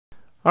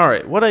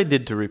Alright, what I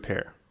did to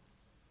repair.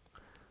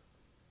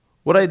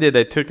 What I did,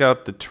 I took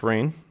out the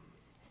terrain.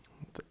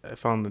 I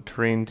found the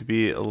terrain to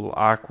be a little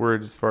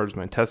awkward as far as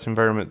my test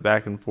environment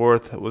back and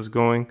forth was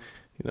going.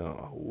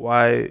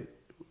 Why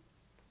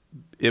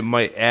it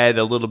might add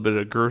a little bit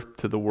of girth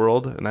to the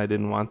world, and I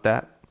didn't want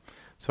that.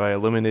 So I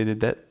eliminated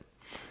that.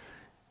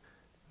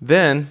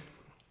 Then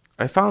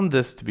I found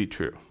this to be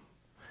true.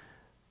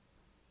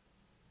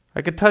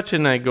 I could touch it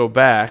and I go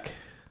back,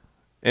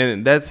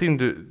 and that seemed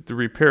to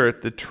repair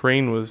it. The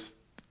terrain was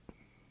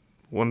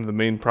one of the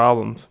main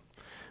problems.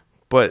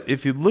 But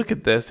if you look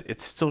at this,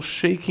 it's still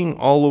shaking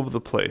all over the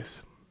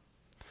place.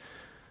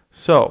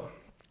 So,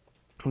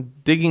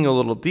 digging a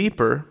little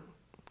deeper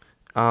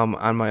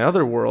on my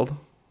other world,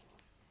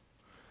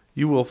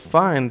 you will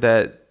find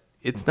that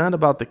it's not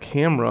about the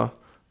camera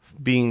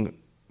being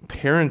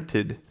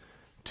parented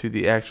to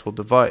the actual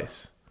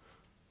device.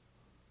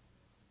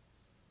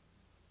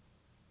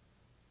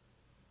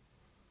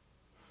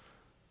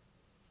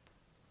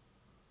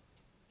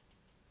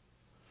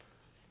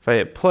 If I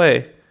hit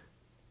play,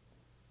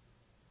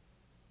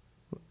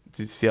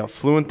 did you see how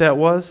fluent that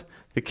was?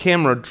 The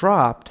camera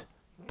dropped,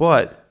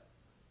 but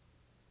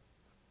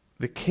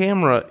the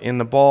camera and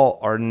the ball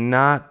are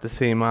not the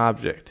same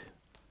object.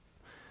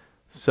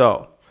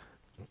 So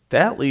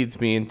that leads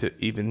me into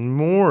even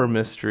more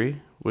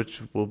mystery,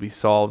 which will be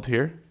solved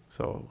here.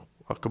 So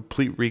a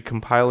complete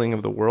recompiling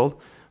of the world.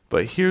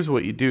 But here's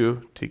what you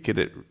do to get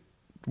it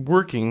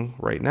working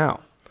right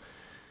now.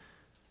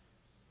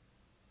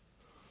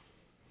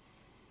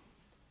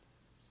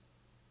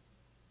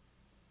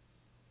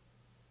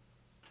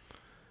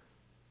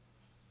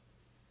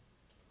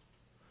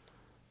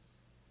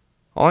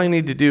 All I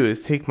need to do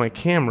is take my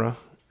camera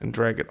and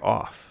drag it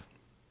off.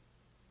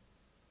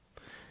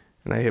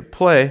 And I hit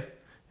play,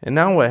 and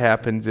now what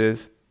happens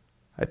is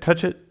I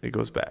touch it, it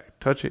goes back.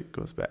 Touch it,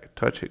 goes back.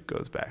 Touch it,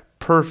 goes back.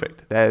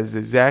 Perfect. That is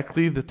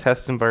exactly the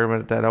test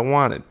environment that I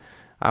wanted.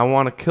 I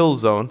want a kill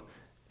zone,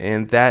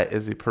 and that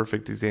is a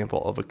perfect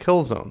example of a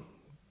kill zone.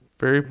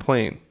 Very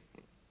plain.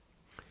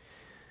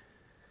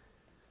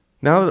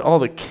 Now that all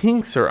the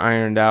kinks are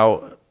ironed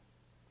out,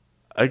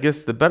 I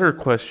guess the better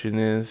question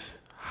is,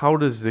 how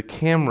does the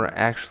camera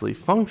actually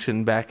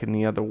function back in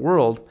the other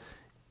world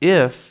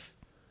if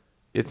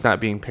it's not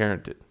being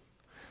parented?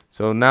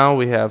 So now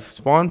we have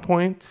spawn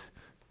points,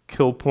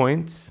 kill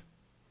points,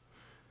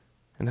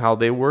 and how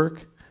they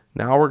work.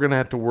 Now we're going to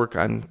have to work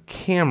on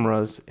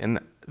cameras and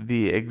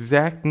the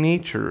exact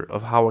nature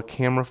of how a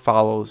camera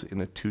follows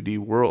in a 2D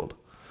world.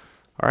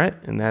 All right,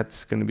 and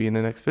that's going to be in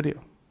the next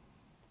video.